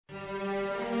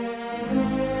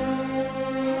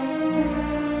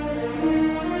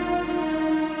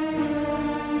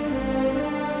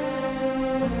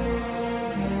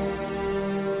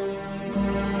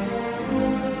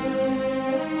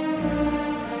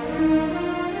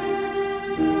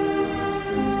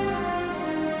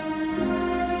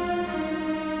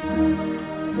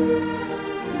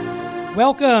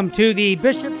Welcome to the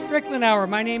Bishop Strickland Hour.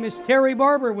 My name is Terry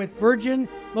Barber with Virgin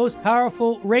Most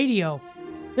Powerful Radio.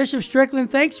 Bishop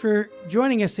Strickland, thanks for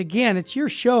joining us again. It's your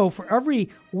show. For every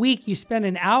week, you spend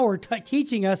an hour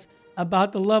teaching us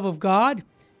about the love of God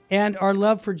and our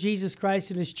love for Jesus Christ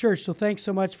and His church. So thanks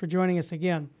so much for joining us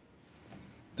again.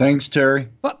 Thanks, Terry.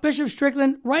 But Bishop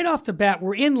Strickland, right off the bat,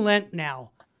 we're in Lent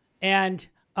now. And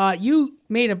you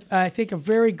made, I think, a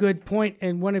very good point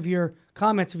in one of your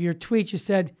comments of your tweets. You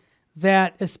said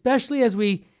that especially as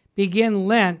we begin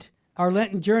Lent, our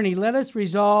Lenten journey, let us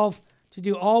resolve to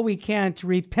do all we can to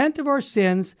repent of our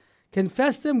sins,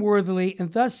 confess them worthily,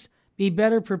 and thus be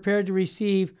better prepared to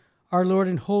receive our Lord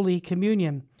in Holy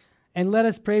Communion. And let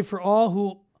us pray for all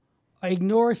who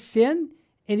ignore sin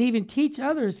and even teach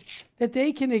others that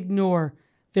they can ignore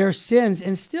their sins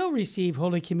and still receive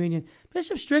Holy Communion.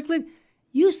 Bishop Strickland,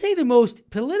 you say the most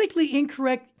politically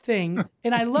incorrect things,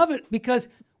 and I love it because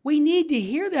we need to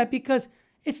hear that, because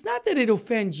it's not that it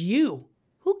offends you.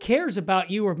 Who cares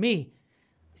about you or me?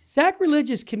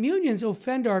 Sacrilegious communions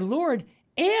offend our Lord,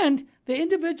 and the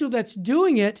individual that's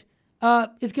doing it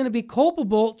is going to be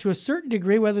culpable to a certain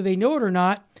degree, whether they know it or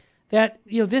not, that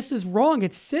this is wrong.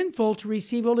 It's sinful to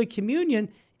receive Holy Communion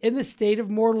in the state of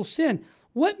mortal sin.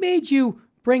 What made you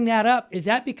bring that up? Is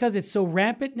that because it's so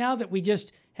rampant now that we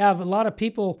just have a lot of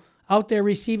people out there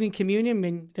receiving communion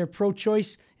and they're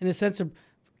pro-choice in the sense of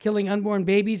killing unborn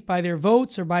babies by their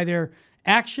votes or by their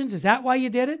actions? Is that why you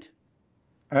did it?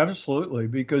 Absolutely,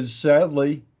 because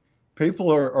sadly,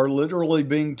 people are literally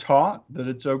being taught that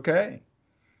it's okay,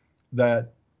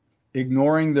 that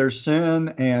ignoring their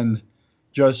sin and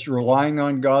just relying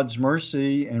on God's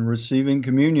mercy and receiving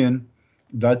communion,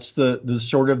 that's the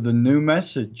sort of the new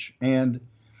message. And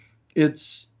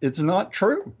it's not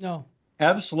true. No.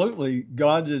 Absolutely,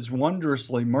 God is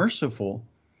wondrously merciful,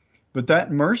 but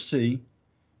that mercy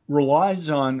relies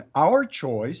on our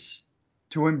choice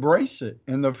to embrace it.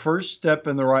 And the first step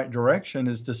in the right direction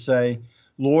is to say,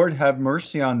 Lord, have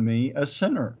mercy on me, a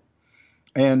sinner,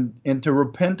 and to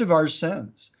repent of our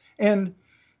sins. And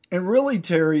really,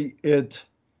 Terry,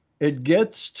 it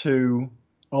gets to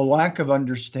a lack of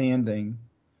understanding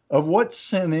of what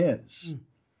sin is.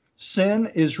 Sin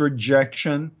is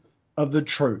rejection of the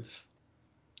truth.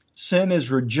 Sin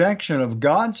is rejection of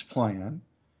God's plan,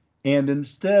 and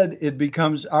instead it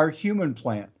becomes our human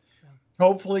plan.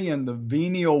 Hopefully in the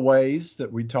venial ways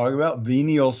that we talk about,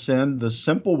 venial sin, the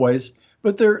simple ways,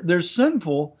 but they're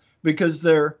sinful because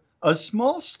they're a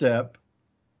small step,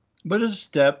 but a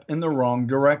step in the wrong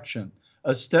direction,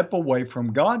 a step away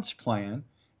from God's plan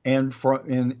and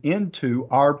into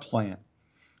our plan.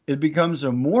 It becomes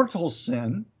a mortal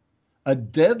sin, a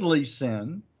deadly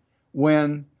sin,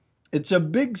 when it's a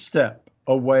big step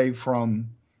away from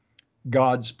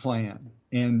God's plan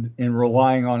and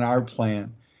relying on our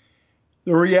plan.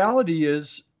 The reality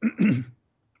is,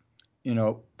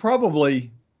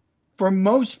 probably for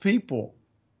most people,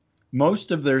 most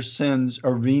of their sins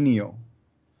are venial.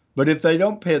 But if they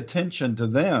don't pay attention to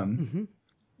them,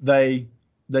 they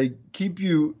keep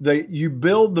you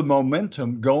build the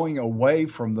momentum going away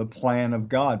from the plan of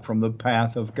God, from the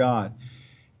path of God.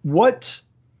 What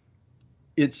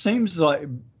it seems like,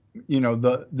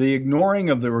 the ignoring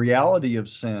of the reality of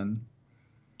sin,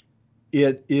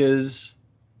 it is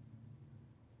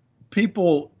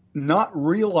people not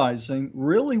realizing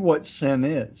really what sin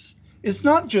is. It's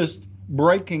not just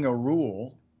breaking a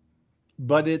rule,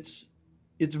 but it's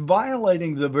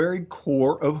violating the very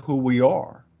core of who we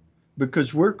are,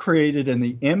 because we're created in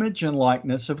the image and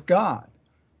likeness of God.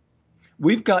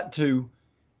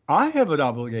 I have an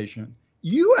obligation.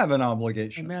 You have an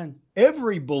obligation. Amen.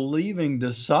 Every believing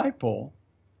disciple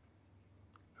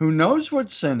who knows what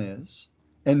sin is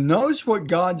and knows what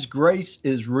God's grace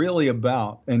is really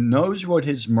about and knows what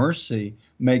His mercy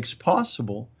makes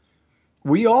possible,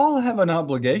 we all have an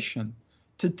obligation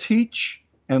to teach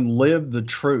and live the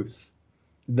truth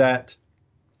that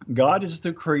God is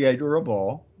the creator of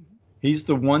all. He's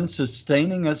the one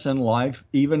sustaining us in life,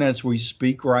 even as we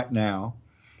speak right now.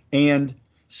 And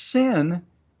sin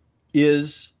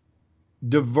is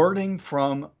diverting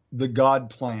from the God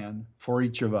plan for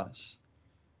each of us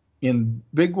in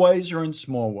big ways or in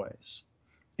small ways.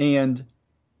 And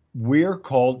we're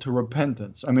called to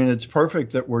repentance. I mean, it's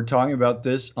perfect that we're talking about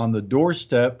this on the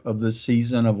doorstep of the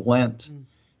season of Lent,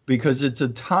 because it's a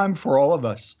time for all of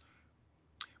us.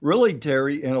 Really,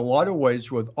 Terry, in a lot of ways,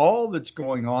 with all that's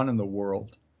going on in the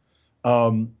world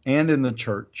and in the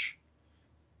church,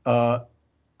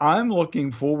 I'm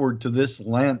looking forward to this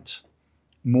Lent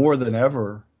more than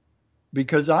ever,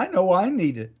 because I know I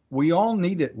need it. We all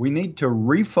need it. We need to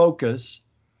refocus.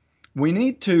 We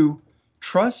need to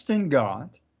trust in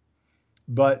God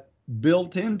but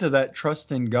built into that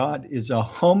trust in God is a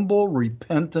humble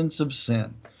repentance of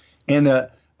sin and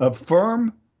a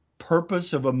firm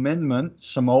purpose of amendment,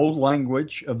 some old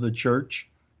language of the church.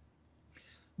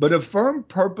 But a firm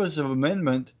purpose of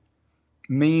amendment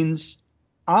means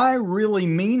I really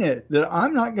mean it, that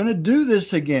I'm not going to do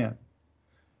this again.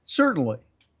 Certainly,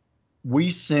 we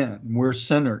sin, we're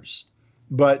sinners.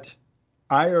 But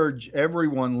I urge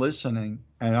everyone listening,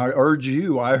 and I urge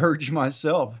you, I urge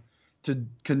myself to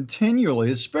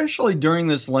continually, especially during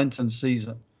this Lenten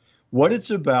season, what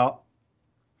it's about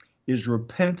is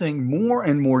repenting more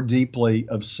and more deeply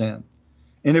of sin.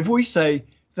 And if we say,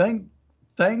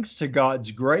 thanks to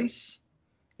God's grace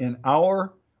and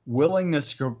our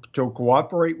willingness to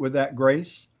cooperate with that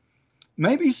grace,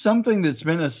 maybe something that's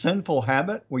been a sinful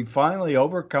habit, we finally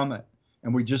overcome it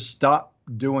and we just stop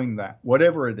doing that,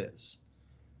 whatever it is.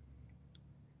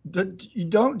 You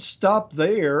don't stop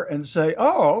there and say,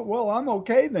 oh, well, I'm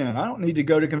okay then. I don't need to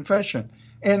go to confession.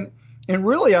 And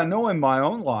really, I know in my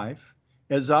own life,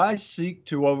 as I seek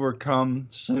to overcome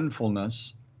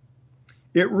sinfulness,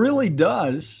 it really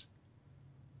does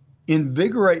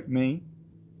invigorate me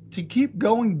to keep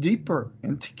going deeper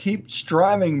and to keep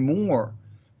striving more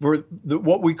for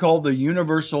what we call the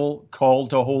universal call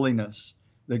to holiness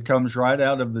that comes right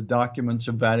out of the documents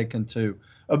of Vatican II.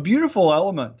 A beautiful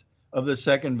element of the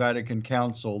Second Vatican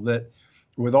Council that,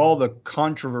 with all the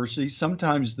controversy,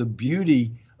 sometimes the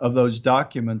beauty of those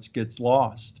documents gets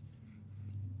lost.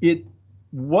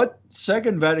 What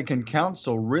Second Vatican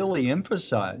Council really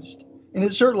emphasized, and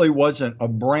it certainly wasn't a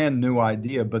brand new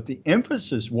idea, but the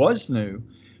emphasis was new,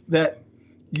 that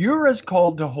you're as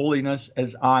called to holiness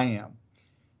as I am.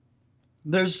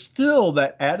 There's still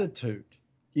that attitude,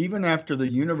 even after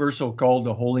the universal call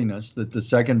to holiness that the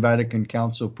Second Vatican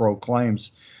Council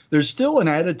proclaims, there's still an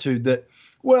attitude that,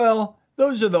 well,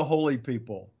 those are the holy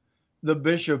people, the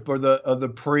bishop or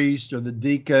the priest or the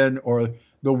deacon or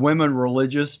the women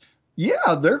religious.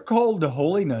 Yeah, they're called to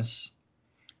holiness,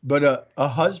 but a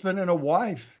husband and a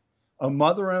wife, a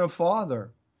mother and a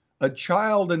father, a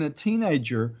child and a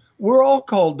teenager, we're all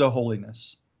called to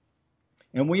holiness.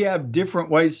 And we have different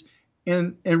ways.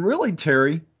 And really,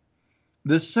 Terry,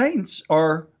 the saints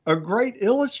are great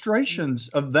illustrations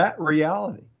of that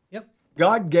reality. Yep.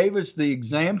 God gave us the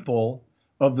example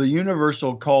of the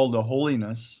universal call to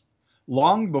holiness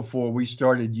long before we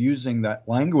started using that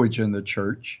language in the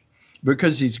church,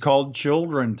 because he's called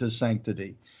children to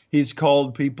sanctity. He's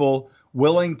called people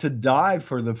willing to die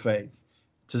for the faith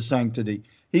to sanctity.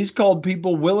 He's called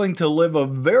people willing to live a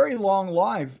very long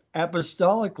life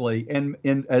apostolically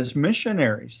and as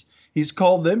missionaries. He's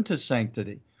called them to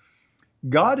sanctity.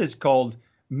 God has called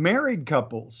married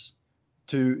couples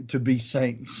to be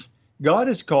saints. God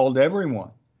has called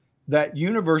everyone. That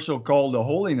universal call to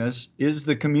holiness is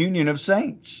the communion of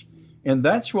saints. And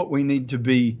that's what we need to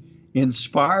be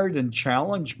inspired and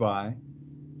challenged by.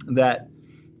 That,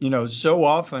 so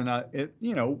often,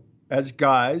 as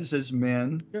guys, as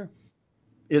men, Sure.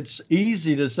 It's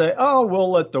easy to say, oh,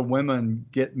 we'll let the women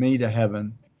get me to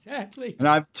heaven. Exactly. And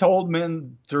I've told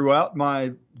men throughout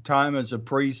my time as a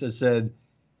priest, I said,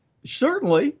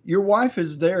 certainly your wife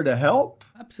is there to help.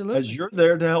 Absolutely. As you're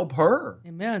there to help her.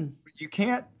 Amen.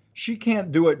 She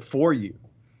can't do it for you.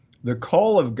 The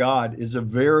call of God is a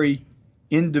very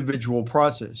individual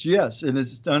process. Yes, and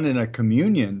it's done in a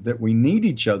communion that we need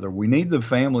each other. We need the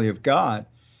family of God.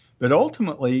 But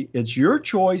ultimately, it's your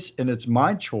choice and it's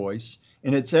my choice,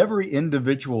 and it's every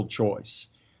individual choice.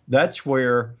 That's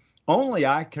where only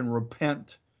I can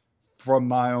repent from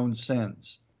my own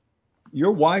sins.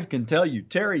 Your wife can tell you,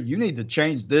 Terry, you need to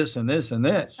change this and this and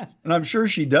this. And I'm sure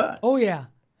she does. Oh, yeah.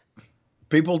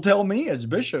 People tell me as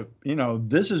bishop,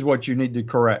 this is what you need to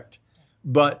correct.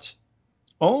 But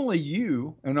only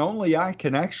you and only I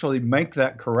can actually make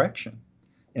that correction.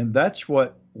 And that's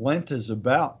what Lent is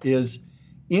about, is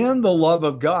in the love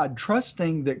of God,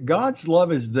 trusting that God's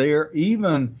love is there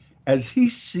even as he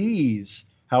sees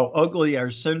how ugly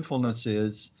our sinfulness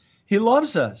is. He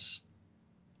loves us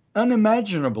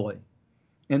unimaginably.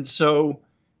 And so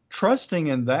trusting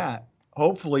in that,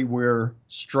 hopefully we're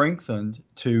strengthened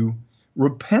to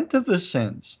repent of the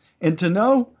sins and to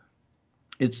know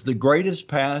it's the greatest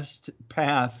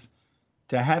path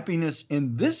to happiness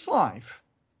in this life,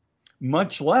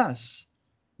 much less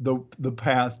the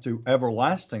path to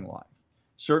everlasting life.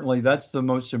 Certainly that's the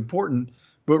most important,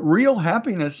 but real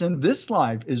happiness in this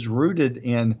life is rooted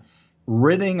in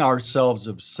ridding ourselves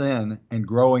of sin and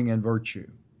growing in virtue.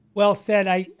 Well said.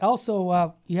 I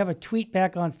also, you have a tweet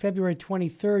back on February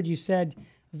 23rd. You said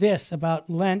this about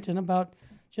Lent and about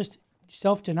just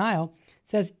self-denial. It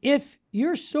says, if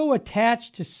you're so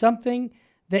attached to something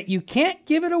that you can't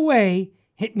give it away,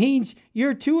 it means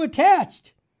you're too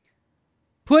attached.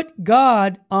 Put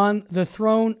God on the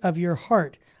throne of your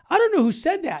heart. I don't know who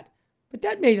said that, but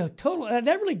that made a total, that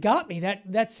really got me,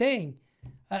 that saying.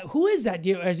 Who is that?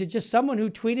 Is it just someone who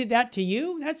tweeted that to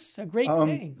you? That's a great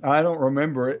thing. I don't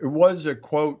remember. It was a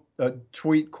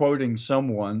tweet quoting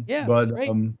someone, Yeah, but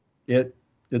great.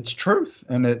 it's truth,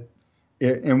 and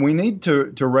and we need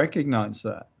to recognize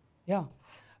that. Yeah.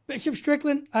 Bishop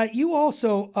Strickland, you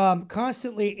also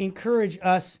constantly encourage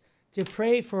us to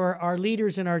pray for our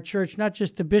leaders in our church, not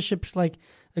just the bishops like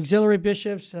auxiliary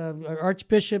bishops,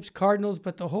 archbishops, cardinals,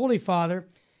 but the Holy Father.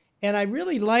 And I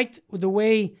really liked the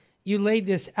way you laid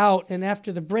this out. And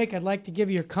after the break, I'd like to give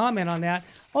you a comment on that.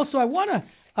 Also, I want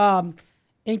to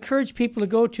encourage people to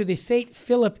go to the St.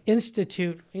 Philip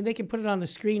Institute, and they can put it on the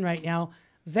screen right now.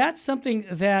 That's something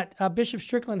that Bishop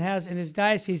Strickland has in his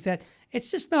diocese, that it's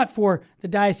just not for the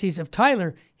Diocese of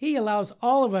Tyler. He allows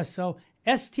all of us. So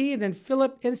ST and then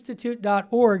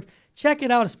philipinstitute.org. Check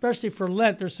it out, especially for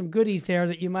Lent. There's some goodies there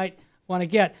that you might want to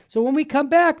get. So when we come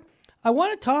back, I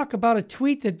want to talk about a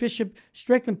tweet that Bishop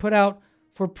Strickland put out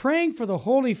for praying for the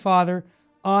Holy Father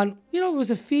on, it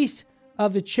was a feast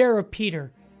of the chair of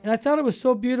Peter. And I thought it was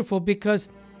so beautiful because,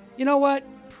 you know what?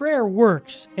 Prayer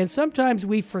works. And sometimes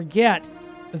we forget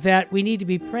that we need to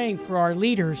be praying for our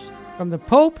leaders, from the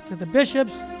Pope to the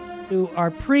bishops, to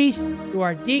our priests, to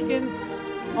our deacons.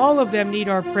 All of them need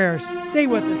our prayers. Stay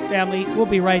with us, family. We'll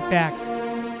be right back.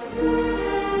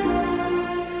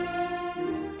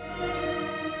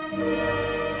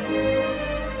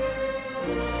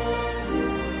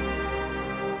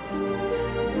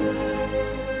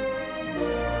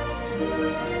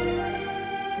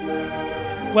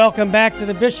 Welcome back to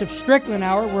the Bishop Strickland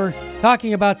Hour. We're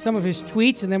talking about some of his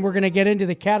tweets, and then we're going to get into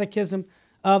the Catechism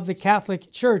of the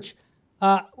Catholic Church.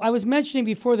 I was mentioning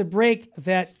before the break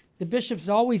that the bishop's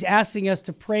always asking us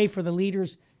to pray for the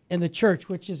leaders in the church,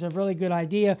 which is a really good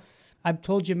idea. I've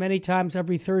told you many times,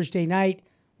 every Thursday night,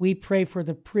 we pray for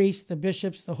the priests, the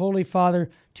bishops, the Holy Father,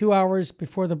 2 hours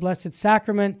before the Blessed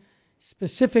Sacrament,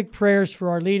 specific prayers for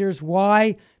our leaders.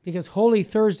 Why? Because Holy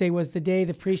Thursday was the day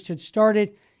the priesthood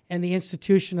started, and the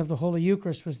institution of the Holy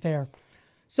Eucharist was there.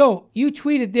 So you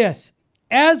tweeted this: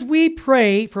 as we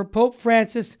pray for Pope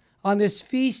Francis on this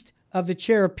feast of the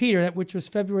chair of Peter, which was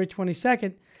February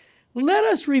 22nd, let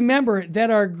us remember that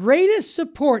our greatest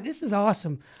support, this is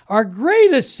awesome, our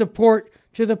greatest support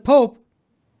to the Pope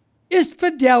is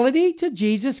fidelity to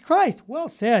Jesus Christ. Well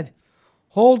said.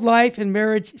 Hold life and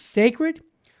marriage sacred,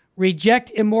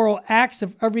 reject immoral acts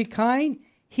of every kind,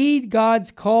 heed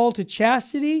God's call to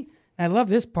chastity. I love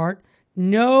this part.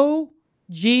 Know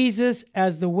Jesus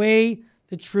as the way,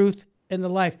 the truth, and the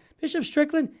life. Bishop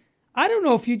Strickland, I don't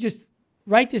know if you just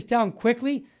write this down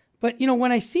quickly, but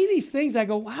when I see these things, I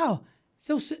go, wow,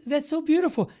 that's so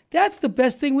beautiful. That's the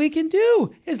best thing we can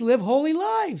do, is live holy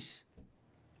lives.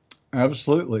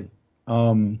 Absolutely.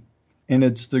 And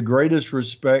it's the greatest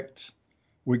respect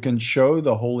we can show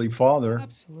the Holy Father.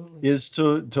 Absolutely. Is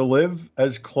to live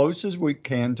as close as we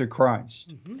can to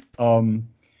Christ. Mm-hmm.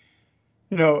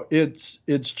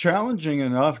 It's challenging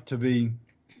enough to be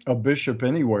a bishop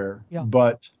anywhere,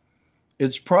 but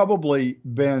it's probably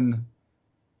been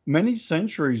many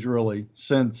centuries, really,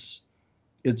 since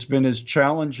it's been as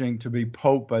challenging to be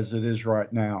Pope as it is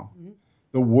right now. Mm-hmm.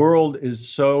 The world is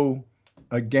so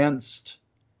against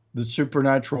the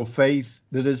supernatural faith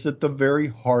that is at the very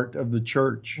heart of the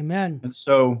church. Amen. And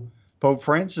so Pope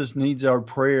Francis needs our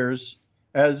prayers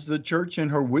as the church in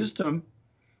her wisdom.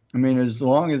 I mean, as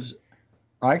long as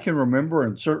I can remember,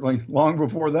 and certainly long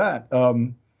before that,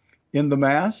 in the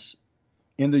Mass,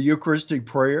 in the Eucharistic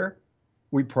prayer,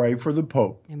 we pray for the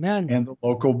Pope. Amen. And the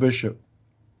local bishop.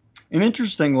 And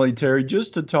interestingly, Terry,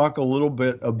 just to talk a little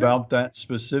bit about that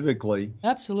specifically.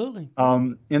 Absolutely.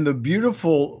 In the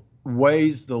beautiful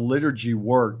ways the liturgy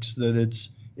works, that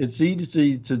it's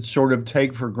easy to sort of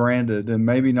take for granted and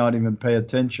maybe not even pay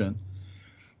attention.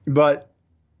 But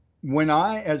when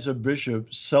I, as a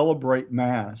bishop, celebrate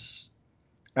Mass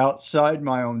outside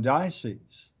my own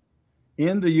diocese,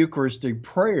 in the Eucharistic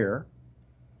prayer,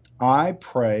 I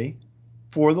pray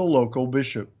for the local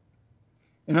bishop.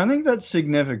 And I think that's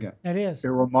significant. It is. It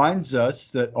reminds us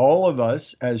that all of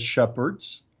us as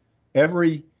shepherds,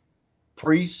 every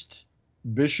priest,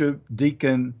 bishop,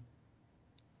 deacon,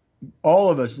 all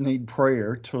of us need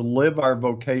prayer to live our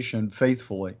vocation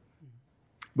faithfully.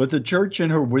 But the church in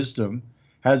her wisdom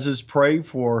has us pray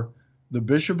for the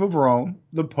Bishop of Rome,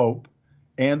 the Pope,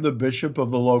 and the bishop of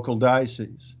the local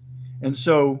diocese. And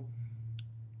so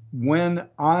when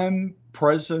I'm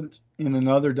present in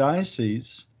another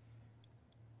diocese,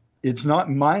 it's not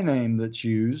my name that's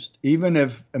used, even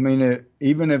if,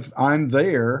 even if I'm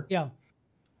there, Yeah.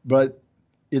 but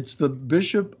it's the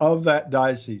bishop of that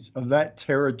diocese, of that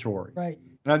territory. Right.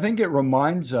 And I think it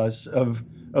reminds us of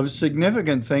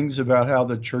significant things about how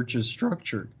the church is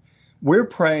structured. We're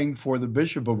praying for the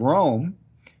Bishop of Rome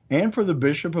and for the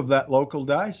bishop of that local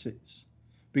diocese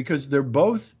because they're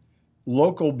both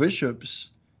local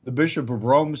bishops. The Bishop of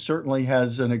Rome certainly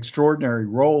has an extraordinary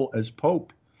role as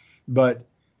Pope, but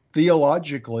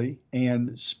theologically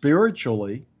and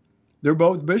spiritually, they're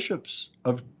both bishops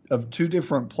of two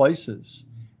different places.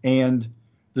 And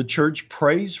the church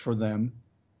prays for them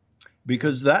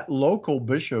because that local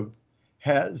bishop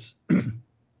has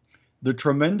the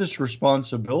tremendous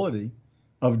responsibility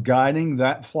of guiding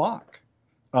that flock.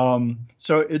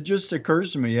 So it just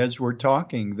occurs to me as we're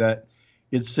talking that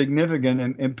it's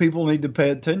significant, and people need to pay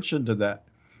attention to that.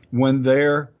 When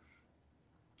they're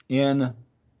in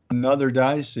another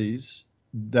diocese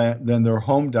than their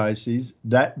home diocese,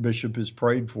 that bishop is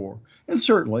prayed for. And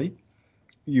certainly,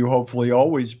 you hopefully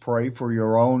always pray for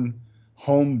your own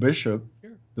home bishop,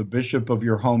 Sure. the bishop of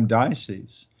your home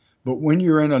diocese. But when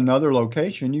you're in another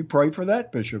location, you pray for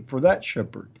that bishop, for that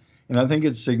shepherd. And I think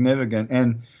it's significant.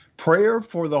 And prayer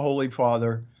for the Holy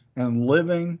Father and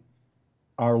living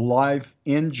our life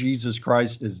in Jesus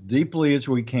Christ as deeply as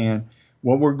we can.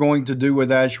 What we're going to do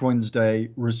with Ash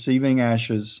Wednesday, receiving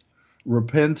ashes,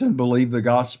 repent and believe the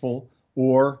gospel,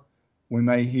 or we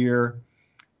may hear,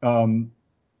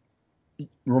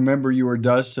 remember you are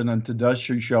dust and unto dust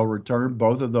you shall return.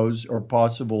 Both of those are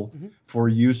possible for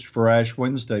use for Ash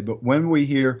Wednesday. But when we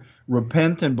hear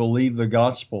repent and believe the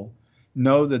gospel,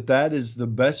 know that that is the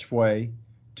best way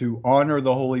to honor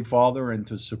the Holy Father and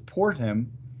to support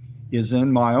him is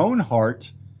in my own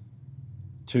heart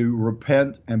to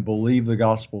repent and believe the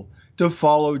gospel, to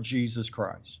follow Jesus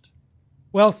Christ.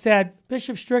 Well said.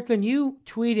 Bishop Strickland, you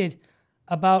tweeted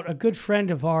about a good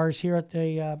friend of ours here at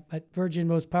the at Virgin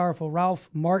Most Powerful, Ralph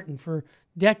Martin. For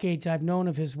decades, I've known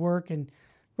of his work, and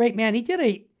great man. He did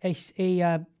a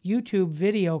YouTube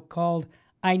video called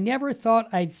 "I Never Thought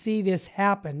I'd See This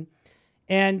Happen,"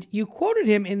 and you quoted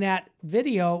him in that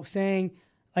video saying,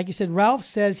 like you said, Ralph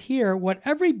says here, what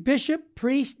every bishop,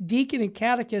 priest, deacon, and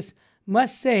catechist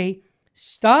must say: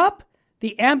 stop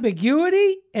the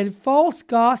ambiguity and false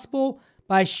gospel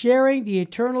by sharing the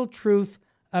eternal truth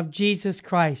of Jesus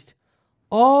Christ.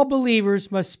 All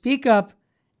believers must speak up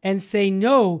and say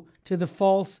no to the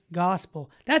false gospel.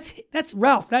 That's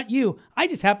Ralph, not you. I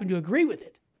just happen to agree with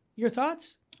it. Your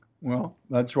thoughts? Well,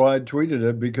 that's why I tweeted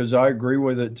it, because I agree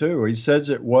with it too. He says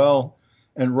it well,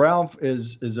 and Ralph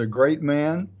is a great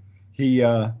man. He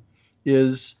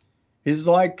he's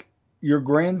like your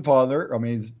grandfather. I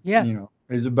mean, Yeah.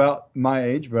 he's about my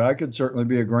age, but I could certainly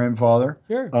be a grandfather.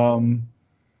 Sure.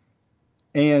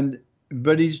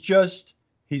 But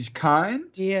he's kind.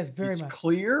 He is very He's much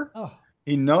clear. Oh,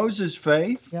 He knows his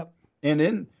faith. yep.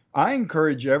 And I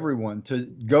encourage everyone to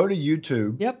go to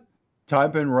YouTube, Yep.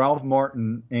 type in Ralph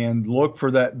Martin, and look for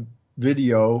that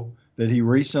video that he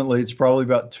recently, it's probably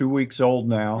about 2 weeks old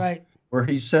now, Right. where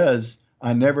he says,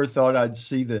 I never thought I'd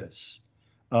see this.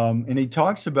 And he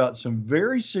talks about some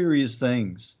very serious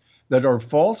things that are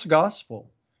false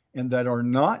gospel and that are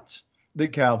not the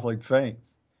Catholic faith.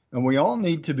 And we all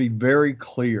need to be very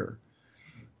clear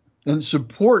and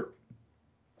support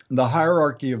the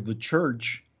hierarchy of the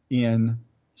church in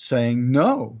saying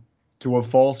no to a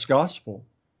false gospel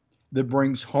that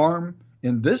brings harm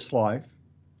in this life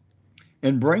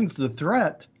and brings the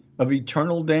threat of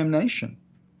eternal damnation.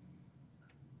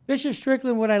 Bishop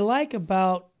Strickland, what I like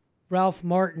about Ralph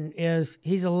Martin is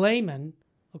he's a layman,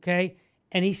 okay?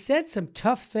 And he said some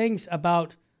tough things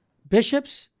about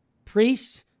bishops,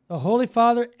 priests, the Holy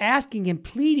Father, asking and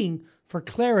pleading for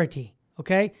clarity,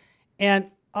 okay? And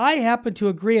I happen to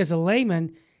agree as a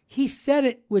layman. He said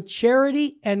it with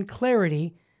charity and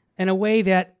clarity in a way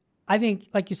that I think,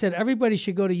 like you said, everybody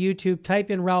should go to YouTube,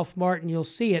 type in Ralph Martin, you'll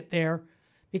see it there,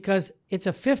 because it's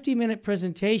a 50-minute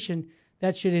presentation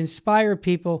that should inspire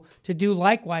people to do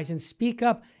likewise and speak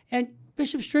up. And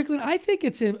Bishop Strickland, I think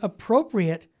it's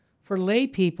appropriate for lay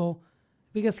people,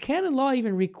 because canon law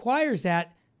even requires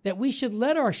that we should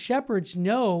let our shepherds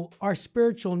know our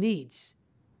spiritual needs.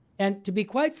 And to be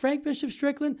quite frank, Bishop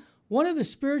Strickland, one of the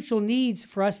spiritual needs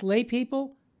for us lay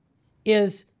people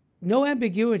is no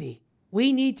ambiguity.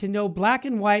 We need to know black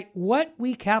and white what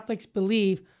we Catholics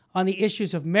believe on the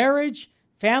issues of marriage,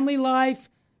 family life,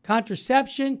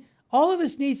 contraception. All of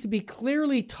this needs to be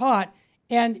clearly taught.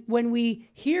 And when we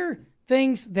hear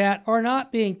things that are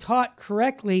not being taught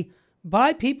correctly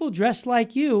by people dressed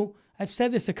like you, I've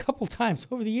said this a couple times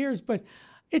over the years, but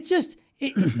it's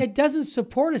it doesn't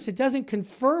support us. It doesn't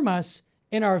confirm us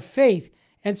in our faith.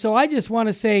 And so I just want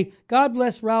to say, God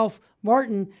bless Ralph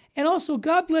Martin, and also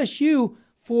God bless you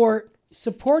for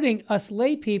supporting us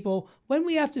lay people when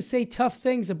we have to say tough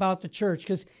things about the church,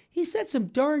 because he said some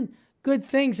darn good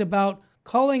things about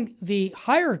calling the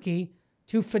hierarchy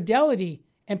to fidelity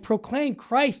and proclaim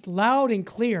Christ loud and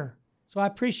clear. So I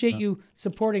appreciate you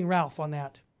supporting Ralph on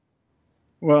that.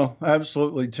 Well,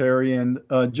 absolutely, Terry. And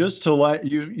just to let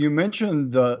you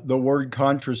mentioned the word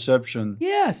contraception,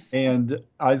 Yes. and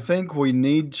I think we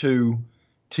need to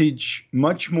teach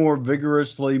much more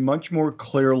vigorously, much more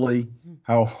clearly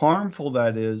how harmful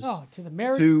that is Oh, to the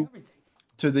marriage and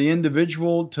to everything. the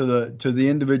individual, to the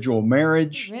individual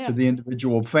marriage, to Amen. the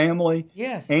individual family,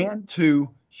 Yes. and to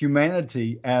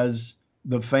humanity as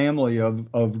the family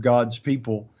of God's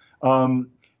people.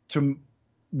 To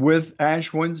With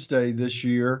Ash Wednesday this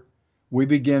year, we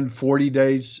begin 40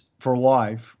 days for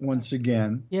life once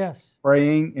again, Yes.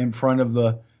 praying in front of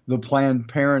the Planned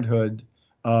Parenthood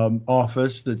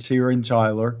office that's here in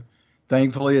Tyler.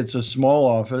 Thankfully, it's a small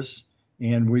office,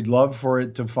 and we'd love for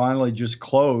it to finally just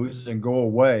close and go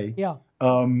away. Yeah.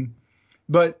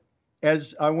 But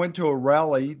as I went to a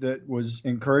rally that was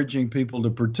encouraging people to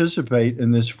participate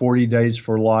in this 40 Days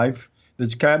for Life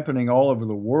that's happening all over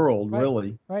the world, Right.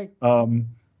 really. Right.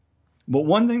 But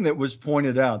one thing that was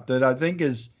pointed out that I think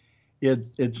is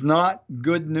it's not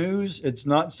good news. It's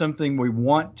not something we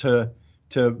want to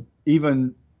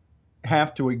even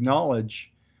have to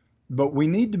acknowledge, but we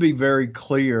need to be very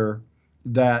clear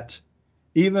that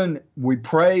even we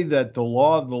pray that the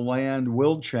law of the land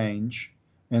will change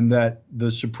and that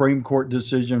the Supreme Court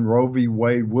decision Roe v.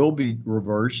 Wade will be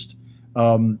reversed.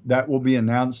 That will be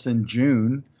announced in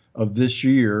June of this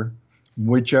year,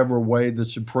 whichever way the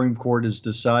Supreme Court has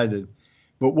decided.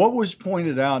 But what was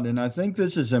pointed out, and I think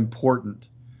this is important,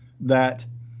 that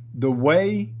the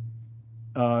way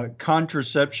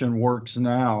contraception works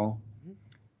now,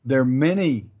 there are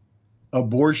many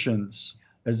abortions,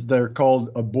 as they're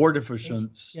called,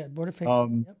 abortifacients, Yeah,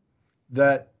 abortifacient. Yep.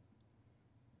 that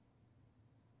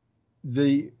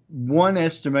the one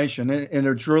estimation, and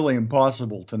it's really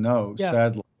impossible to know, Yeah.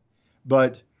 sadly,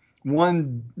 but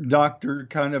one doctor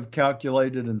kind of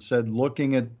calculated and said,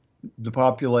 looking at the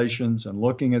populations and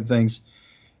looking at things,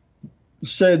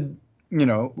 said,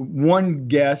 one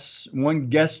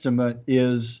guesstimate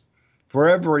is for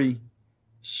every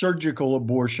surgical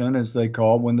abortion, as they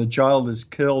call, when the child is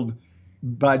killed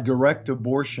by direct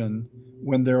abortion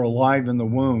when they're alive in the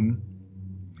womb,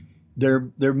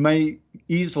 there may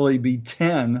easily be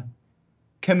 10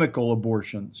 chemical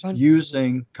abortions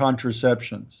using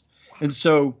contraceptions. And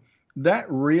so that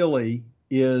really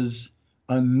is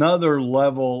another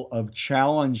level of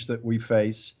challenge that we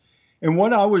face. And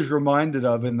what I was reminded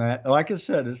of in that, like I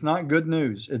said, it's not good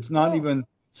news. It's not even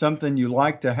something you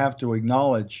like to have to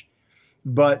acknowledge.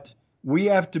 But we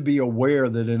have to be aware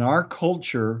that in our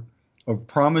culture of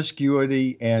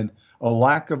promiscuity and a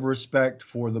lack of respect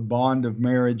for the bond of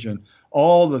marriage and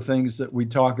all the things that we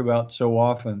talk about so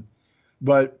often,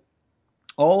 but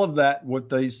all of that, what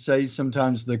they say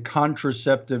sometimes, the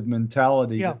contraceptive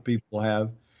mentality that people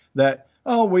have, that,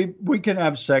 oh, we can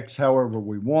have sex however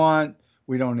we want.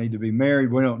 We don't need to be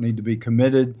married. We don't need to be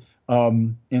committed.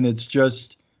 And it's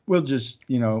just, we'll just,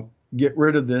 get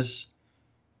rid of this.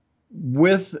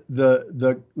 With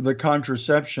the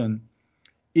contraception,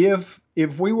 if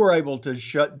we were able to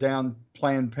shut down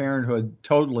Planned Parenthood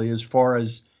totally as far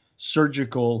as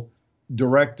surgical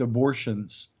direct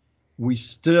abortions, we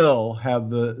still have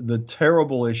the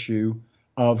terrible issue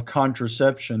of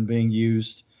contraception being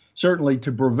used, certainly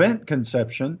to prevent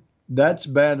conception. That's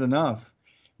bad enough,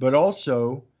 but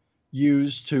also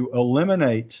used to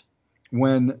eliminate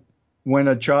when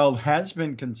a child has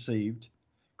been conceived,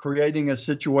 creating a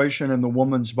situation in the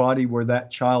woman's body where that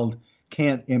child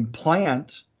can't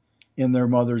implant in their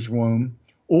mother's womb,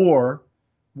 or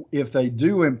if they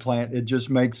do implant, it just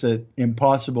makes it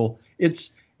impossible.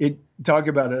 Talk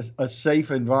about a safe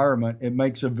environment. It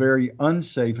makes a very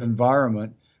unsafe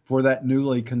environment for that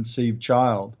newly conceived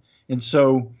child. And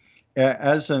so,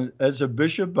 as a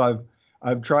bishop,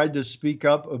 I've tried to speak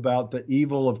up about the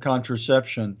evil of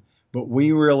contraception, but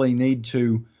we really need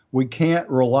to. We can't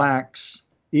relax,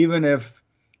 even if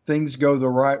things go the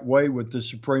right way with the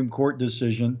Supreme Court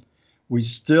decision. We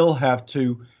still have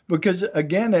to, because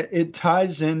again, it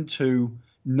ties into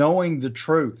knowing the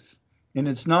truth, and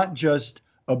it's not just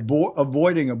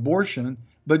avoiding abortion,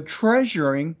 but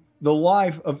treasuring the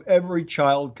life of every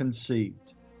child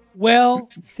conceived. Well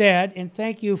said, and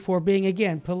thank you for being,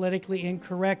 again, politically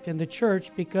incorrect in the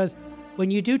church, because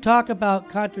when you do talk about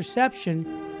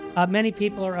contraception, many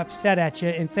people are upset at you,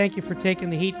 and thank you for taking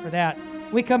the heat for that.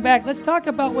 When we come back, let's talk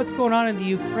about what's going on in the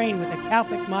Ukraine with a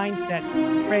Catholic mindset,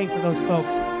 praying for those folks.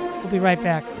 We'll be right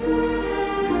back.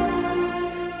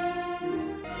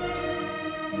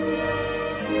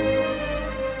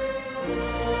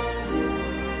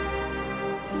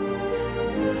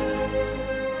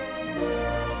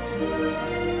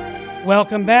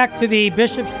 Welcome back to the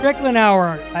Bishop Strickland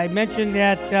Hour. I mentioned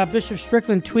that Bishop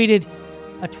Strickland tweeted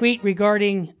a tweet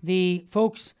regarding the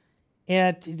folks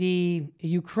at the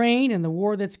Ukraine and the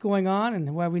war that's going on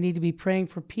and why we need to be praying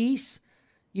for peace.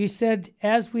 You said,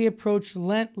 as we approach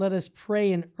Lent, let us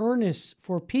pray in earnest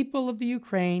for people of the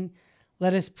Ukraine.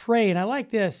 Let us pray, and I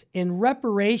like this, in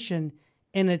reparation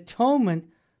and atonement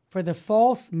for the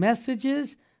false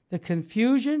messages, the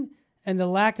confusion, and the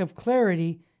lack of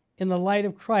clarity in the light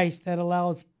of Christ that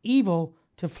allows evil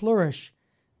to flourish.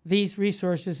 These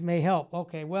resources may help.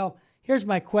 Okay, well, here's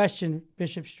my question,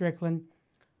 Bishop Strickland.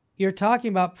 You're talking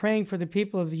about praying for the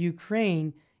people of the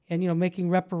Ukraine and, making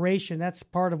reparation. That's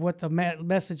part of what the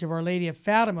message of Our Lady of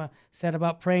Fatima said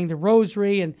about praying the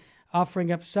rosary and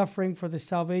offering up suffering for the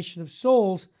salvation of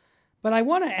souls. But I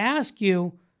want to ask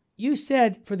you, you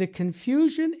said for the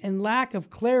confusion and lack of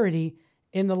clarity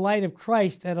in the light of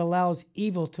Christ that allows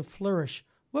evil to flourish.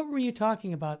 What were you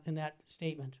talking about in that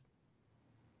statement?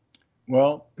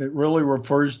 Well, it really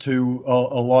refers to a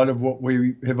lot of what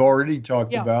we have already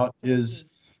talked about is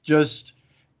just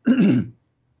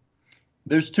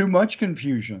there's too much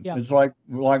confusion. Yeah. It's like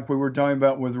we were talking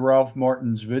about with Ralph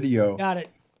Martin's video. Got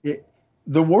it.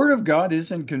 The Word of God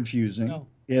isn't confusing. No.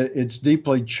 It's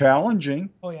deeply challenging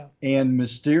and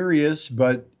mysterious,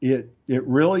 but it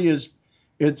really is.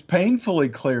 It's painfully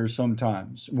clear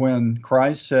sometimes when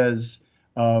Christ says,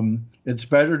 it's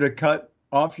better to cut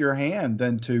off your hand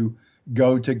than to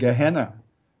go to Gehenna,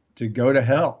 to go to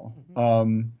hell.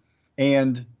 Mm-hmm.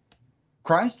 And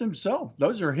Christ himself,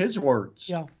 those are his words.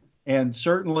 Yeah. And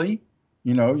certainly,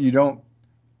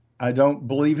 I don't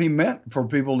believe he meant for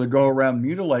people to go around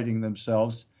mutilating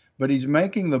themselves, but he's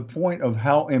making the point of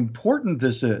how important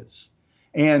this is.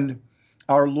 And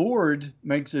our Lord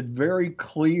makes it very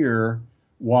clear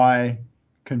why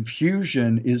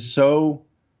confusion is so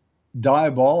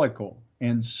diabolical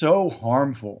and so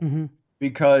harmful, mm-hmm.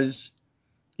 because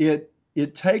it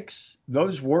takes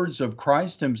those words of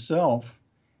Christ himself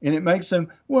and it makes them,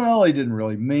 well, he didn't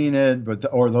really mean it,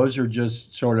 or those are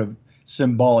just sort of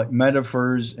symbolic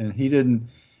metaphors, and he didn't.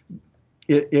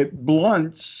 It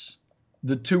blunts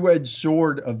the two-edged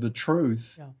sword of the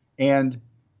truth, and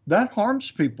that harms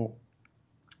people.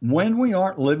 When we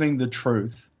aren't living the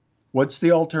truth, what's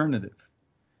the alternative?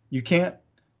 You can't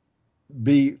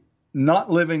be not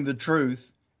living the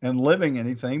truth and living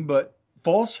anything but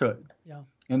falsehood. Yeah.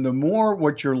 And the more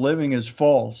what you're living is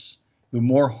false, the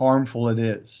more harmful it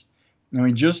is. I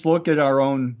mean, just look at our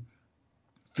own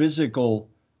physical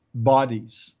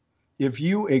bodies. If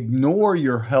you ignore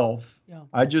your health,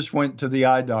 I just went to the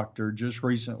eye doctor just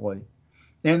recently,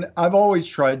 and I've always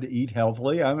tried to eat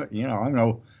healthily. I'm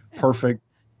no perfect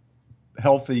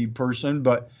healthy person,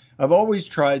 but I've always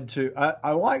tried to.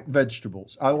 I like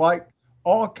vegetables. I like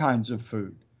all kinds of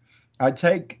food. I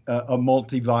take a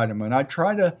multivitamin. I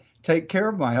try to take care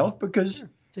of my health because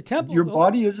it's a temple, your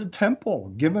body is a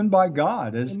temple given by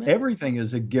God, as Amen. Everything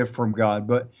is a gift from God.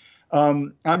 But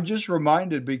I'm just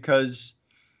reminded because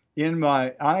in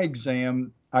my eye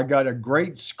exam, I got a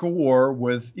great score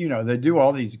with, they do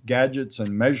all these gadgets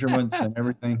and measurements and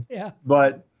everything. Yeah.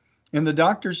 And the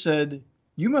doctor said,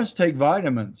 you must take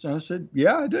vitamins. And I said,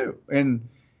 yeah, I do.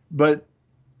 But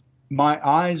my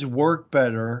eyes work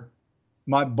better.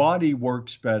 My body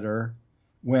works better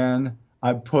when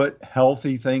I put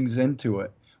healthy things into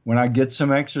it, when I get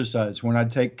some exercise, when I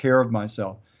take care of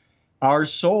myself. Our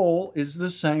soul is the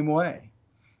same way.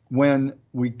 When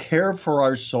we care for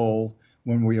our soul,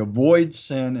 when we avoid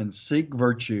sin and seek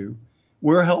virtue,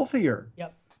 we're healthier.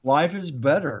 Yep. Life is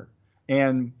better.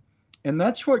 And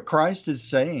that's what Christ is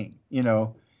saying.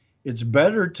 It's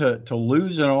better to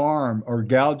lose an arm or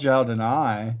gouge out an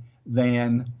eye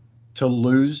than to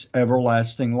lose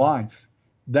everlasting life.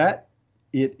 That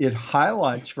it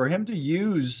highlights for him to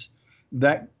use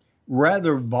that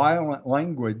rather violent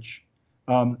language.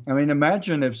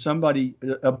 Imagine if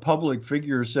a public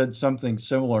figure said something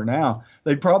similar now,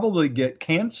 they'd probably get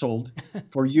canceled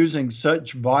for using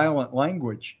such violent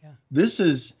language. Yeah. This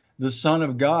is the Son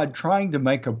of God trying to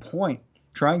make a point,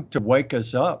 trying to wake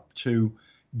us up to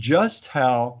just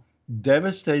how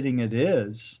devastating it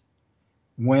is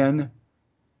when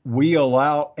we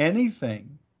allow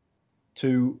anything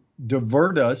to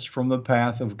divert us from the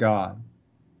path of God.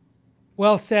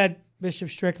 Well said, Bishop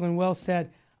Strickland, well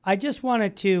said. I just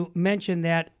wanted to mention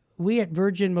that we at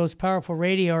Virgin Most Powerful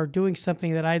Radio are doing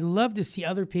something that I'd love to see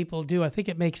other people do. I think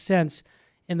it makes sense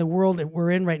in the world that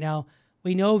we're in right now.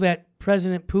 We know that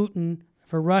President Putin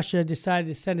for Russia decided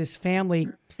to send his family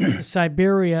to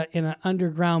Siberia in an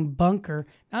underground bunker.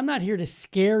 Now, I'm not here to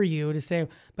scare you to say,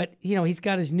 but he's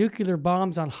got his nuclear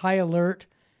bombs on high alert.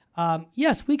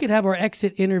 Yes, we could have our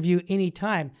exit interview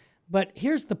anytime, but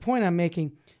here's the point I'm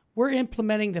making. We're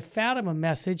implementing the Fatima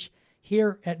message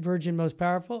here at Virgin Most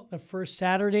Powerful, the first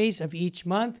Saturdays of each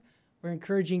month. We're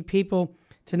encouraging people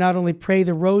to not only pray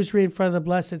the rosary in front of the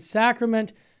Blessed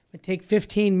Sacrament, but take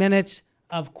 15 minutes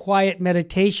of quiet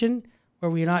meditation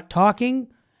where we're not talking,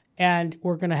 and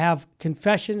we're going to have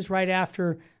confessions right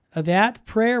after that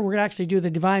prayer. We're going to actually do the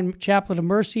Divine Chaplet of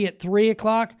Mercy at 3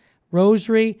 o'clock,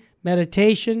 rosary,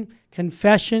 meditation,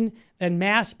 confession, then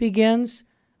Mass begins.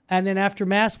 And then after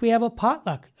Mass, we have a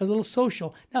potluck, a little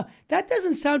social. Now, that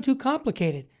doesn't sound too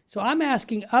complicated. So I'm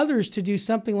asking others to do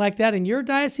something like that in your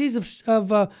diocese of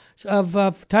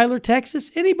Tyler,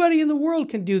 Texas. Anybody in the world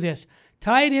can do this.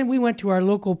 Tie it in. We went to our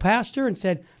local pastor and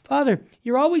said, Father,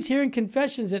 you're always hearing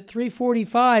confessions at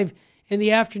 3:45 in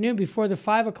the afternoon before the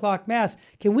 5 o'clock Mass.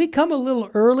 Can we come a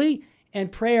little early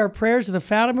and pray our prayers of the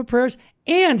Fatima prayers?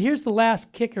 And here's the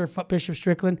last kicker, Bishop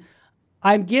Strickland.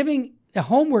 I'm giving a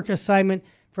homework assignment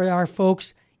for our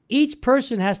folks. Each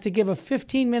person has to give a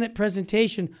 15-minute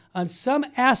presentation on some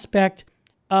aspect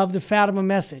of the Fatima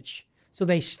message. So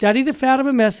they study the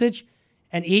Fatima message,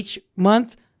 and each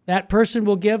month that person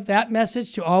will give that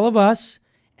message to all of us.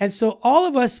 And so all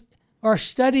of us are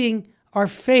studying our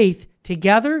faith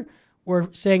together.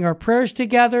 We're saying our prayers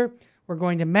together. We're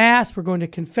going to Mass. We're going to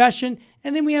confession.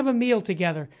 And then we have a meal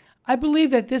together. I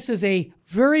believe that this is a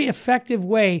very effective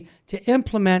way to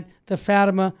implement the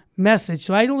Fatima message.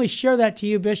 So I only share that to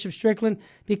you, Bishop Strickland,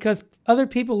 because other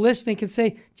people listening can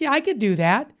say, gee, I could do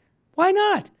that. Why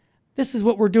not? This is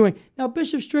what we're doing. Now,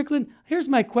 Bishop Strickland, here's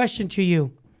my question to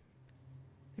you.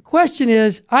 The question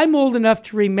is, I'm old enough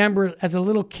to remember as a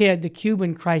little kid the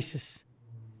Cuban crisis.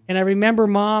 And I remember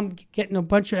Mom getting a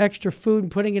bunch of extra food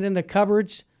and putting it in the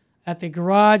cupboards at the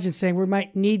garage and saying, we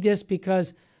might need this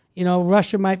because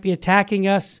Russia might be attacking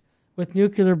us with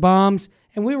nuclear bombs.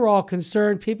 And we were all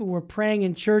concerned. People were praying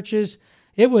in churches.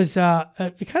 It was kind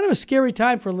of a scary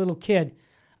time for a little kid.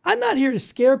 I'm not here to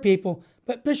scare people,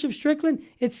 but Bishop Strickland,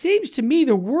 it seems to me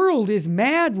the world is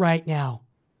mad right now.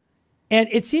 And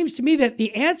it seems to me that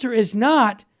the answer is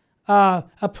not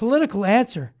a political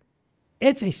answer.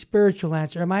 It's a spiritual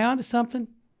answer. Am I onto something?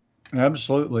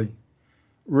 Absolutely.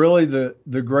 Really,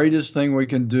 the greatest thing we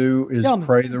can do is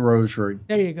pray the rosary.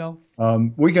 There you go.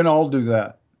 We can all do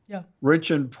that. Yeah.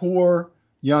 Rich and poor,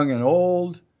 young and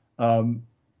old,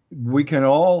 we can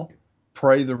all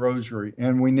pray the rosary,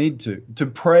 and we need to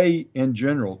pray in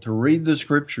general, to read the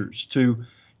scriptures,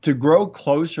 to grow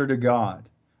closer to God.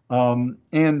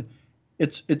 And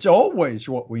it's always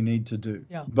what we need to do.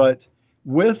 Yeah. But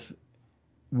with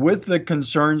the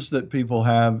concerns that people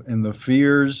have and the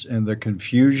fears and the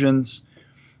confusions,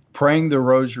 praying the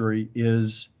rosary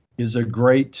is a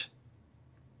great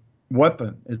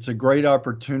weapon. It's a great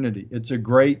opportunity. It's a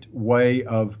great way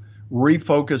of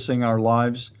refocusing our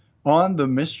lives on the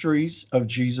mysteries of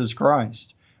Jesus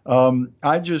Christ.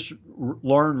 I just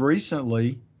learned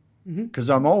recently, because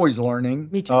I'm always learning.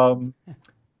 Me too.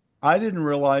 I didn't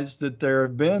realize that there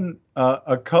have been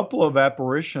a couple of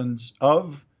apparitions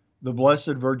of the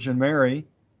Blessed Virgin Mary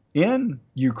in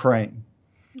Ukraine.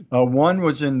 One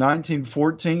was in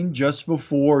 1914, just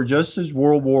as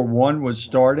World War I was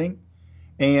starting,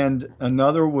 and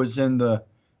another was in the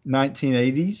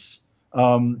 1980s.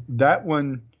 That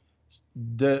one,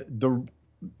 the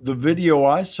video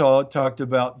I saw talked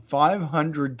about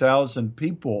 500,000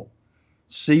 people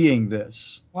seeing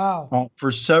this. Wow.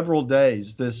 For several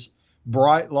days. This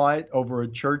bright light over a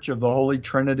church of the Holy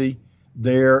Trinity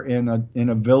there in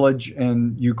a village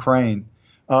in Ukraine.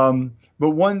 But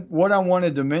what I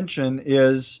wanted to mention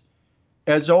is,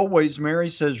 as always, Mary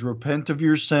says, repent of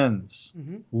your sins,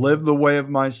 live the way of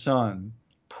my Son,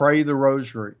 pray the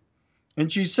rosary.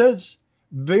 And she says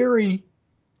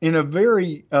in a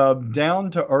very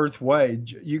down-to-earth way.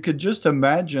 You could just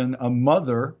imagine a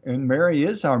mother, and Mary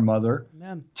is our mother,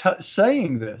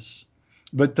 saying this.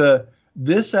 But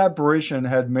this apparition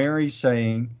had Mary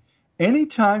saying,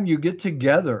 anytime you get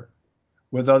together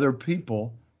with other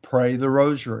people, pray the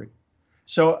rosary.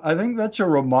 So I think that's a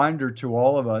reminder to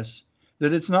all of us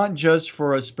that it's not just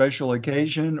for a special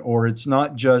occasion, or it's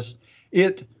not just,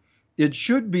 it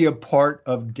should be a part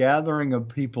of gathering of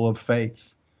people of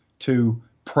faith to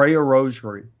pray a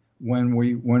rosary when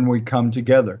we come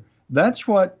together. That's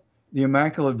what the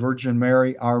Immaculate Virgin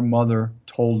Mary, our mother,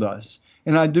 told us.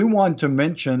 And I do want to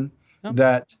mention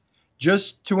that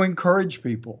just to encourage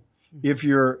people, if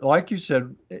you're, like you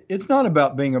said, it's not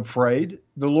about being afraid.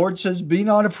 The Lord says, be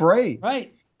not afraid.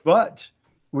 Right. But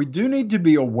we do need to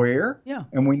be aware,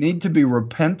 and we need to be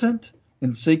repentant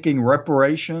in seeking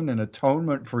reparation and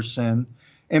atonement for sin.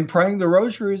 And praying the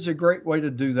rosary is a great way to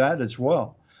do that as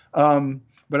well.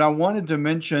 But I wanted to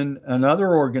mention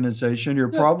another organization you're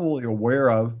probably aware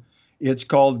of. It's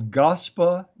called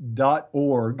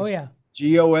gospa.org. Oh, yeah.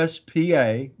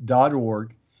 GOSPA.org.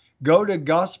 Go to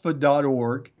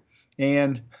gospa.org,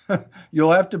 and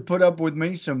you'll have to put up with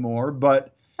me some more,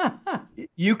 but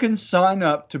you can sign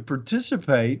up to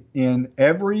participate in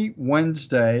every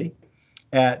Wednesday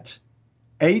at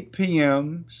 8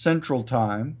 p.m. Central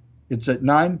Time. It's at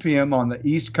 9 p.m. on the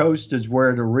East Coast is where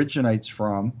it originates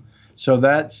from. So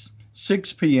that's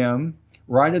 6 p.m.,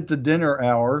 right at the dinner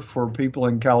hour for people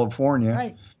in California.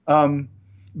 Right.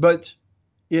 But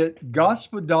at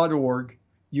gospa.org,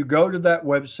 you go to that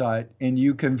website and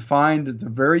you can find at the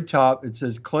very top, it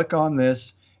says click on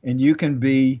this, and you can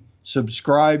be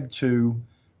subscribed to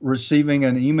receiving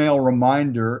an email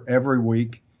reminder every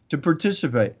week to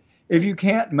participate. If you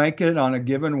can't make it on a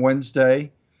given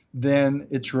Wednesday, then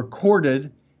it's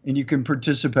recorded and you can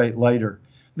participate later.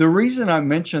 The reason I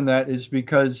mention that is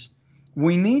because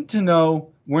we need to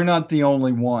know we're not the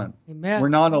only one. Amen. We're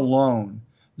not alone.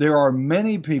 There are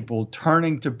many people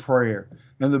turning to prayer,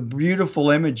 and the beautiful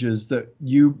images that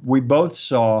we both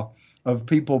saw of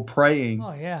people praying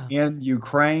in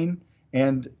Ukraine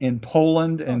and in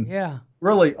Poland and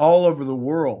really all over the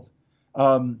world.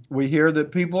 We hear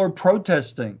that people are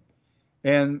protesting,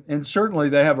 and certainly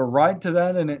they have a right to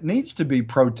that, and it needs to be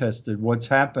protested, what's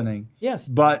happening. Yes.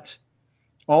 But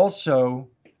also,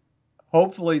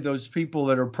 hopefully those people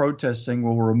that are protesting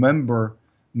will remember,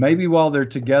 maybe while they're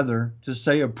together, to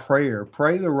say a prayer,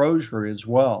 pray the rosary as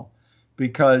well,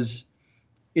 because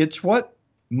it's what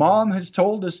Mom has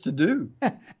told us to do.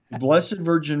 The Blessed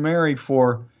Virgin Mary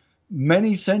for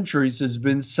many centuries has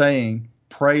been saying,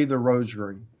 pray the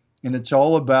rosary. And it's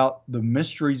all about the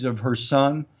mysteries of her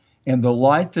Son and the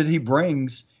light that he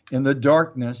brings in the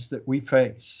darkness that we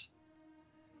face.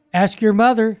 Ask your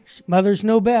mother. Mothers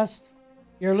know best.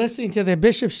 You're listening to the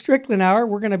Bishop Strickland Hour.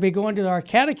 We're going to be going to our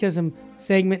catechism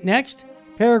segment next.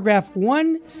 Paragraph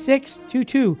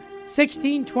 1622,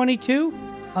 1622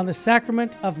 on the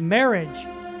sacrament of marriage.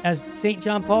 As St.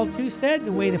 John Paul II said,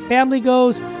 the way the family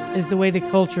goes is the way the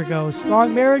culture goes.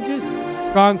 Strong marriages,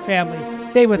 strong family.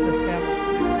 Stay with us, family.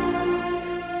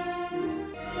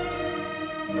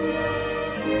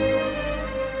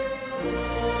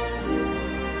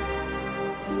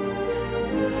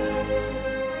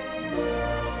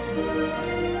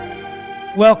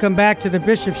 Welcome back to the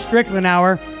Bishop Strickland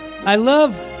Hour. I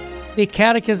love the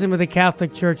Catechism of the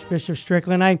Catholic Church, Bishop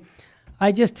Strickland.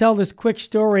 I just tell this quick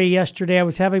story. Yesterday I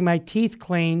was having my teeth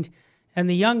cleaned, and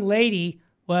the young lady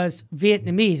was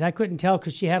Vietnamese. I couldn't tell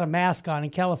because she had a mask on. In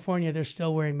California, they're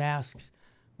still wearing masks.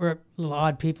 We're little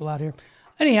odd people out here.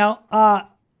 Anyhow,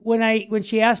 when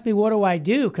she asked me what do I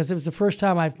do, because it was the first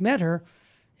time I've met her,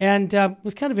 and it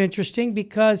was kind of interesting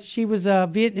because she was a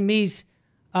Vietnamese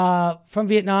from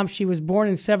Vietnam. She was born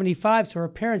in 1975, so her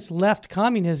parents left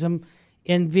communism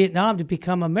in Vietnam to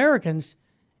become Americans,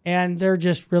 and they're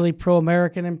just really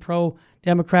pro-American and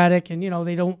pro-democratic, and,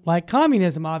 they don't like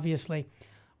communism, obviously.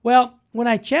 Well, when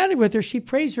I chatted with her, she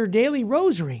prays her daily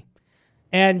rosary,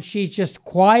 and she's just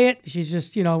quiet. She's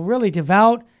just, really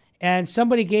devout, and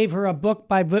somebody gave her a book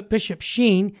by Bishop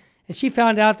Sheen, and she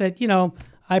found out that,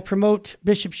 I promote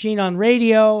Bishop Sheen on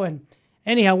radio, and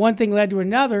anyhow, one thing led to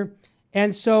another.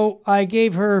 And so I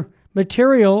gave her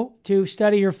material to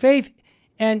study her faith,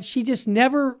 and she just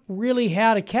never really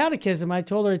had a catechism. I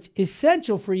told her it's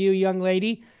essential for you, young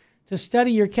lady, to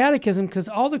study your catechism because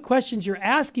all the questions you're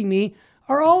asking me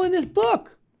are all in this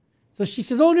book. So she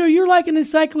says, oh, no, you're like an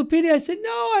encyclopedia. I said,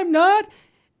 no, I'm not.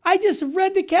 I just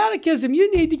read the catechism. You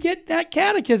need to get that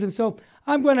catechism. So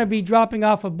I'm going to be dropping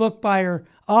off a book by her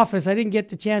office. I didn't get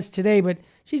the chance today, but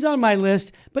she's on my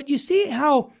list. But you see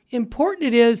how important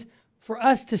it is for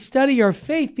us to study our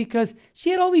faith because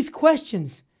she had all these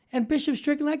questions. And Bishop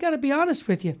Strickland, I got to be honest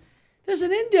with you, there's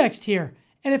an index here.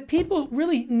 And if people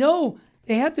really know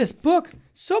they have this book,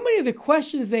 so many of the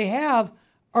questions they have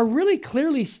are really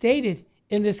clearly stated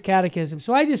in this catechism.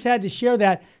 So I just had to share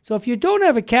that. So if you don't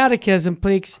have a catechism,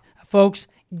 please, folks,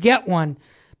 get one.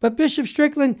 But Bishop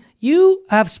Strickland, you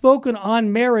have spoken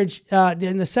on marriage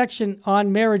in the section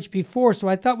on marriage before, so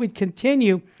I thought we'd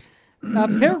continue.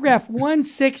 Paragraph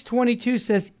 1622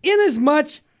 says,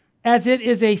 inasmuch as it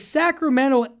is a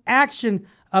sacramental action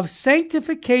of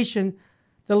sanctification,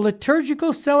 the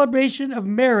liturgical celebration of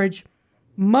marriage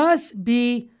must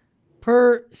be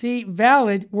per se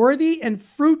valid, worthy, and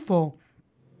fruitful.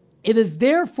 It is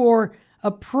therefore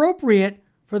appropriate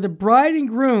for the bride and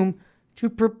groom to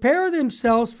prepare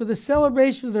themselves for the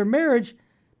celebration of their marriage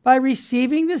by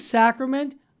receiving the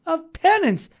sacrament of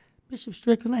penance. Bishop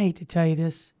Strickland, I hate to tell you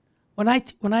this. When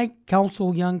I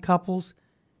counsel young couples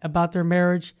about their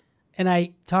marriage, and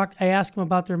I ask them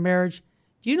about their marriage,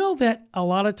 do you know that a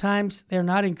lot of times they're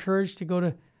not encouraged to go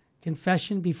to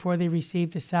confession before they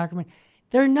receive the sacrament?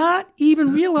 They're not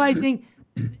even realizing,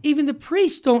 even the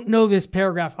priests don't know this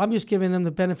paragraph. I'm just giving them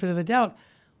the benefit of the doubt.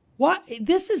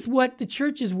 This is what the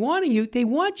church is wanting you. They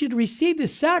want you to receive the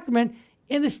sacrament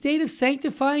in the state of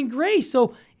sanctifying grace.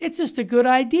 So it's just a good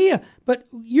idea. But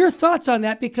your thoughts on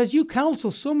that, because you counsel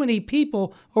so many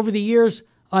people over the years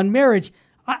on marriage,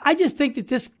 I just think that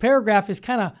this paragraph is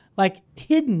kind of like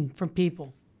hidden from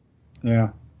people. Yeah.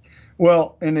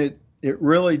 Well, and it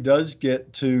really does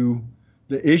get to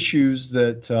the issues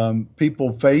that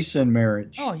people face in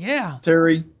marriage. Oh, yeah.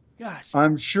 Terry, gosh,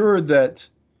 I'm sure that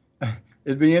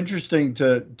it'd be interesting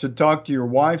to talk to your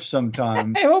wife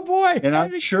sometime. Hey, oh boy. And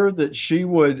I'm sure that she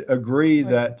would agree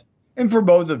that, and for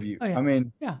both of you, Oh, yeah. I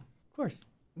mean, yeah, of course.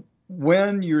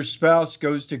 when your spouse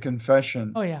goes to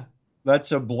confession, Oh, yeah.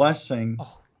 that's a blessing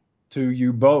to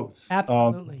you both.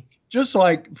 Absolutely. Just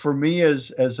like for me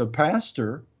as a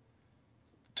pastor,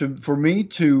 for me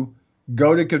to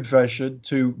go to confession,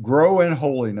 to grow in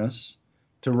holiness,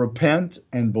 to repent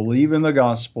and believe in the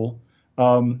gospel,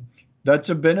 that's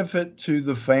a benefit to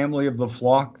the family of the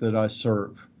flock that I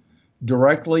serve,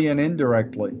 directly and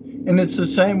indirectly. And it's the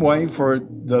same way for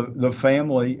the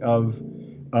family of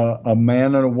a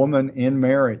man and a woman in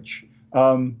marriage.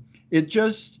 It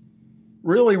just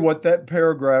really what that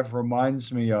paragraph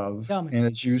reminds me of, and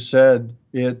as you said,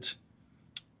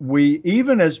 we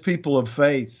even as people of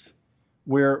faith,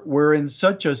 we're in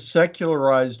such a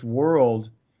secularized world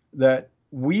that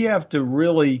we have to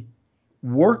really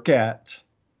work at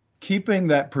keeping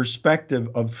that perspective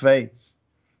of faith,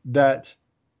 that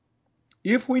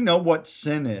if we know what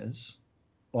sin is,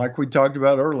 like we talked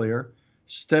about earlier,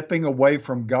 stepping away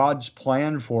from God's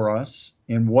plan for us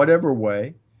in whatever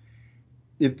way,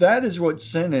 if that is what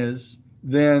sin is,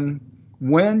 then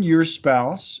when your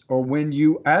spouse or when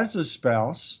you as a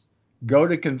spouse go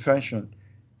to confession,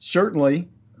 certainly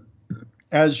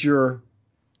as you're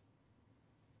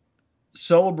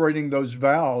celebrating those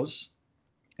vows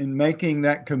and making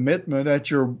that commitment at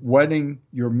your wedding,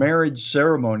 your marriage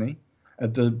ceremony,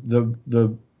 at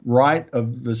the rite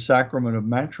of the sacrament of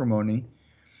matrimony,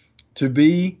 to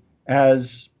be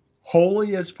as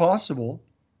holy as possible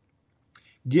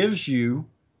gives you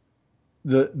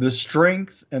the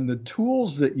strength and the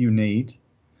tools that you need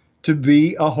to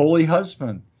be a holy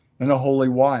husband and a holy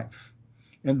wife.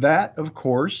 And that, of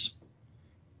course,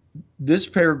 this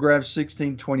paragraph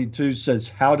 1622 says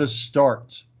how to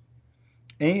start.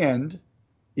 And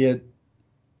it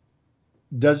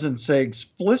doesn't say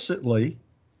explicitly,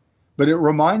 but it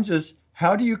reminds us,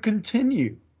 how do you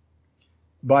continue?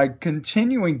 By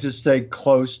continuing to stay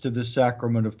close to the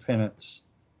sacrament of penance.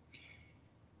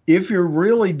 If you're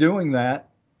really doing that,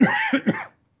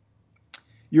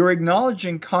 you're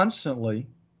acknowledging constantly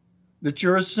that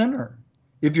you're a sinner.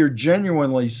 If you're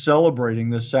genuinely celebrating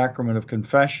the sacrament of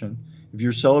confession, if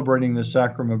you're celebrating the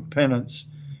sacrament of penance,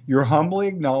 you're humbly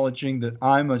acknowledging that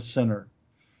I'm a sinner.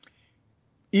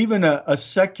 Even a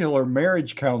secular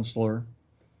marriage counselor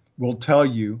will tell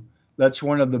you that's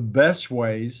one of the best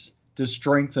ways to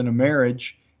strengthen a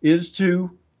marriage is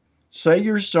to say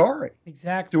you're sorry.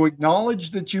 Exactly. To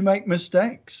acknowledge that you make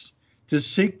mistakes, to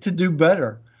seek to do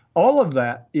better. All of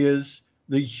that is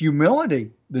the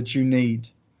humility that you need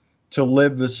to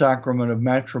live the sacrament of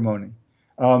matrimony.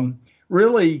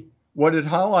 Really, what it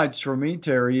highlights for me,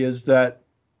 Terry, is that,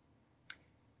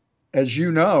 as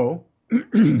you know,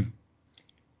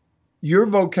 your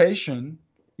vocation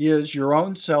is your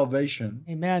own salvation.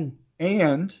 Amen.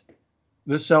 And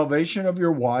the salvation of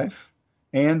your wife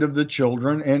and of the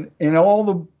children and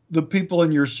all the people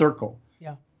in your circle.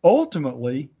 Yeah.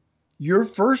 Ultimately, your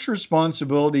first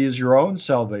responsibility is your own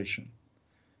salvation.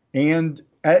 And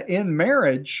in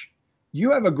marriage,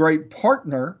 you have a great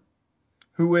partner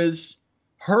who is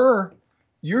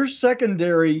your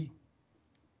secondary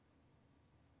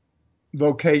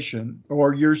vocation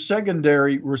or your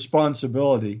secondary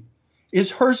responsibility is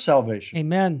her salvation.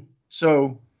 Amen.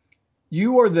 So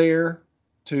you are there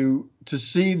to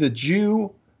see that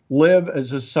you live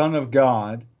as a son of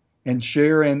God and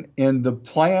share in the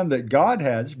plan that God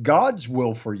has, God's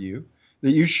will for you,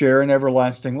 that you share in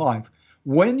everlasting life.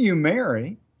 When you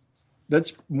marry,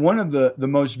 that's one of the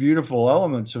most beautiful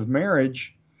elements of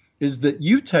marriage, is that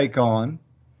you take on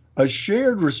a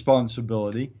shared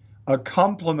responsibility, a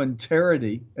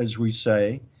complementarity, as we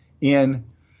say, in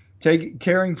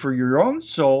caring for your own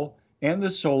soul and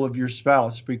the soul of your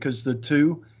spouse, because the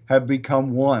two have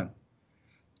become one.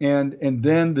 And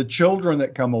then the children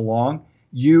that come along,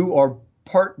 you are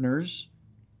partners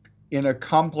in a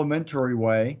complementary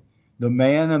way, the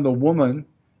man and the woman,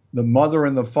 the mother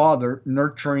and the father,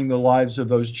 nurturing the lives of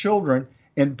those children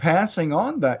and passing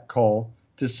on that call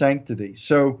to sanctity.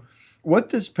 So what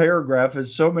this paragraph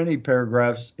is, so many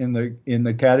paragraphs in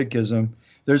the catechism,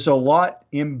 there's a lot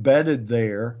embedded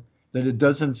there that it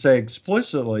doesn't say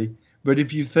explicitly, but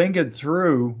if you think it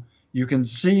through, you can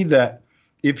see that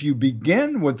if you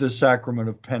begin with the sacrament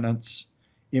of penance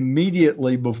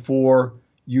immediately before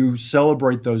you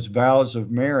celebrate those vows of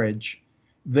marriage,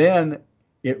 then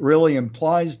it really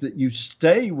implies that you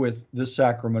stay with the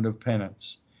sacrament of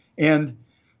penance. And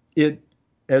it,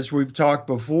 as we've talked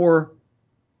before,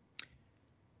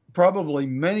 probably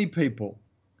many people,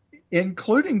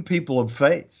 including people of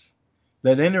faith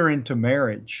that enter into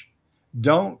marriage,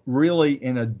 don't really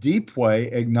in a deep way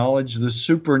acknowledge the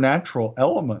supernatural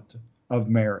element of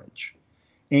marriage.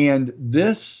 And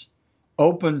this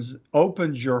opens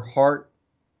your heart,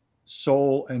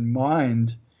 soul, and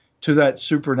mind to that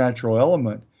supernatural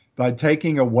element by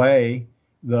taking away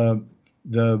the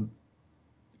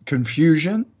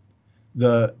confusion,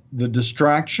 the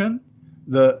distraction,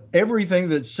 the everything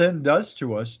that sin does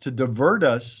to us to divert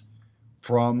us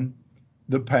from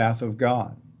the path of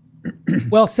God.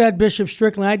 Well said, Bishop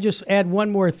Strickland. I just add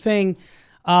one more thing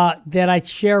that I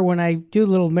share when I do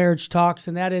little marriage talks,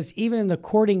 and that is even in the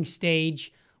courting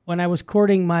stage, when I was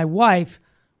courting my wife,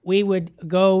 we would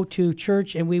go to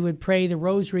church and we would pray the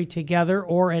rosary together,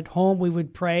 or at home we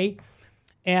would pray,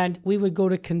 and we would go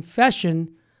to confession.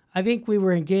 I think we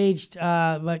were engaged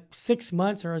like 6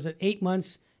 months, or was it 8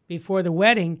 months before the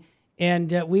wedding,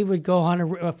 and we would go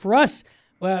on for us,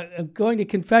 going to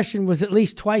confession was at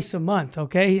least twice a month,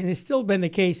 okay? And it's still been the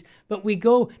case. But we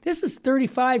go, this is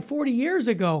 35, 40 years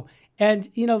ago. And,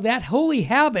 that holy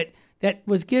habit that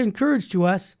was encouraged to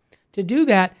us to do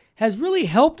that has really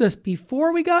helped us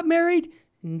before we got married,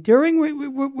 during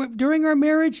our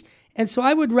marriage. And so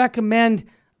I would recommend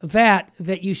that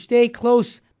you stay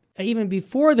close even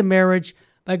before the marriage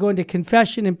by going to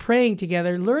confession and praying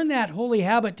together. Learn that holy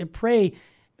habit to pray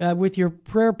with your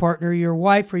prayer partner, your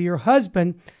wife or your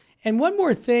husband. And one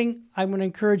more thing I'm going to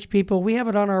encourage people, we have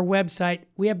it on our website.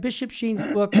 We have Bishop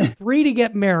Sheen's book, 3 to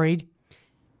Get Married,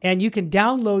 and you can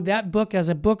download that book as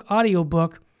a book,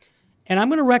 audiobook. And I'm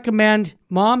going to recommend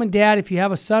mom and dad, if you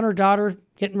have a son or daughter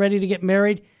getting ready to get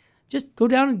married, just go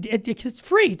down and it's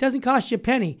free. It doesn't cost you a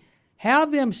penny.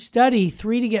 Have them study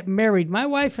 3 to Get Married. My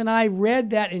wife and I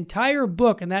read that entire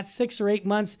book, and that's 6 or 8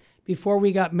 months before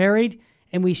we got married.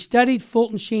 And we studied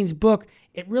Fulton Sheen's book.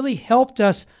 It really helped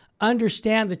us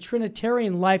understand the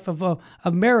Trinitarian life of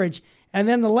marriage. And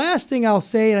then the last thing I'll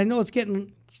say, and I know it's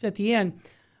getting at the end,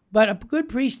 but a good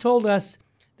priest told us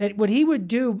that what he would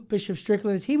do, Bishop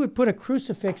Strickland, is he would put a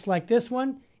crucifix like this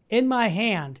one in my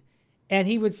hand, and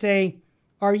he would say,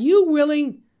 "Are you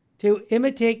willing to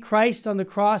imitate Christ on the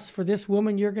cross for this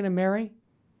woman you're going to marry?"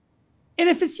 And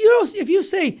if you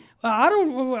say, well, I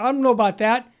don't know about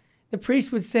that, the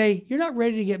priest would say, "You're not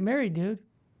ready to get married, dude."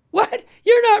 What?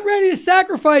 You're not ready to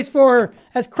sacrifice for her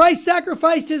as Christ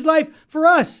sacrificed his life for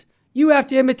us. You have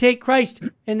to imitate Christ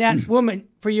in that woman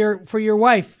for your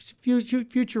wife,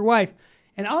 future wife.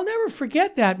 And I'll never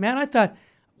forget that, man. I thought,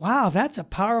 wow, that's a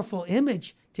powerful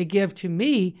image to give to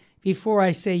me before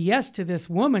I say yes to this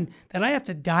woman, that I have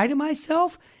to die to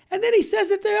myself. And then he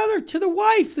says it to the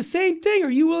wife, the same thing. Are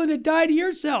you willing to die to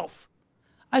yourself?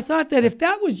 I thought that if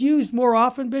that was used more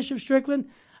often, Bishop Strickland,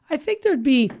 I think there'd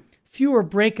be fewer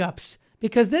breakups,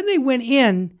 because then they went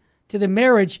in to the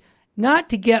marriage not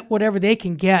to get whatever they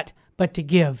can get, but to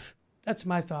give. That's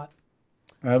my thought.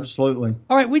 Absolutely.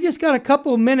 All right, we just got a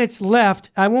couple of minutes left.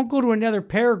 I won't go to another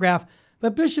paragraph,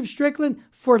 but Bishop Strickland,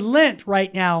 for Lent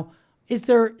right now, is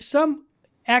there some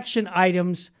action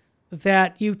items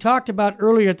that you talked about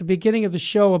earlier at the beginning of the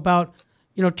show about,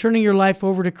 turning your life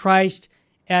over to Christ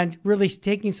and really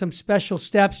taking some special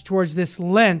steps towards this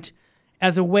Lent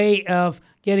as a way of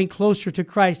getting closer to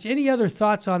Christ? Any other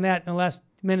thoughts on that in the last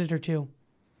minute or two?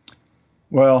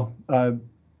 Well,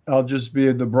 I'll just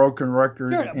be the broken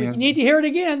record. Sure, you need to hear it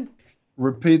again.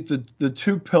 Repeat the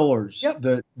 2 pillars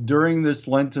that during this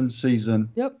Lenten season,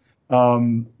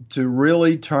 to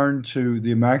really turn to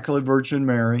the Immaculate Virgin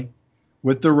Mary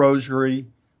with the Rosary,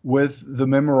 with the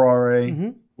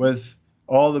Memorare, with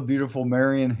all the beautiful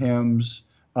Marian hymns,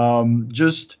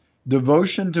 just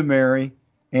devotion to Mary,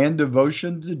 and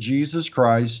devotion to Jesus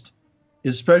Christ,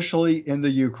 especially in the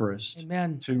Eucharist.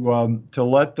 Amen. To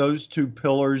let those two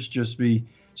pillars just be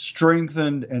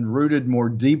strengthened and rooted more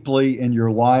deeply in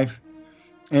your life.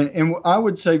 And I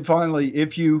would say finally,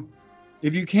 if you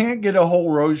can't get a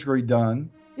whole rosary done,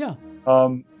 Yeah.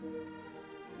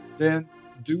 Then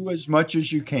do as much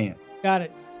as you can. Got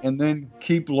it. And then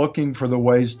keep looking for the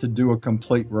ways to do a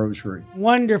complete rosary.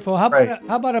 Wonderful. How Right.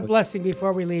 about a blessing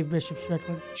before we leave, Bishop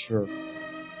Strickland? Sure.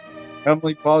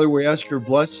 Heavenly Father, we ask your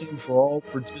blessing for all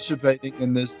participating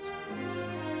in this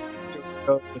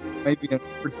show, that it may be an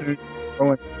opportunity to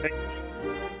grow in faith,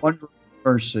 wonder, and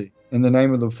mercy. In the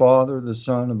name of the Father, the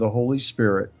Son, and the Holy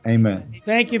Spirit. Amen.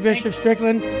 Thank you, Bishop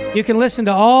Strickland. You can listen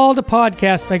to all the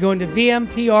podcasts by going to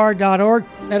vmpr.org.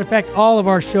 Matter of fact, all of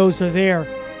our shows are there.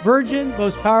 Virgin,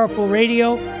 Most Powerful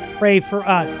Radio, pray for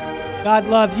us. God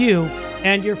love you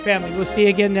and your family. We'll see you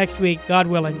again next week, God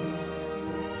willing.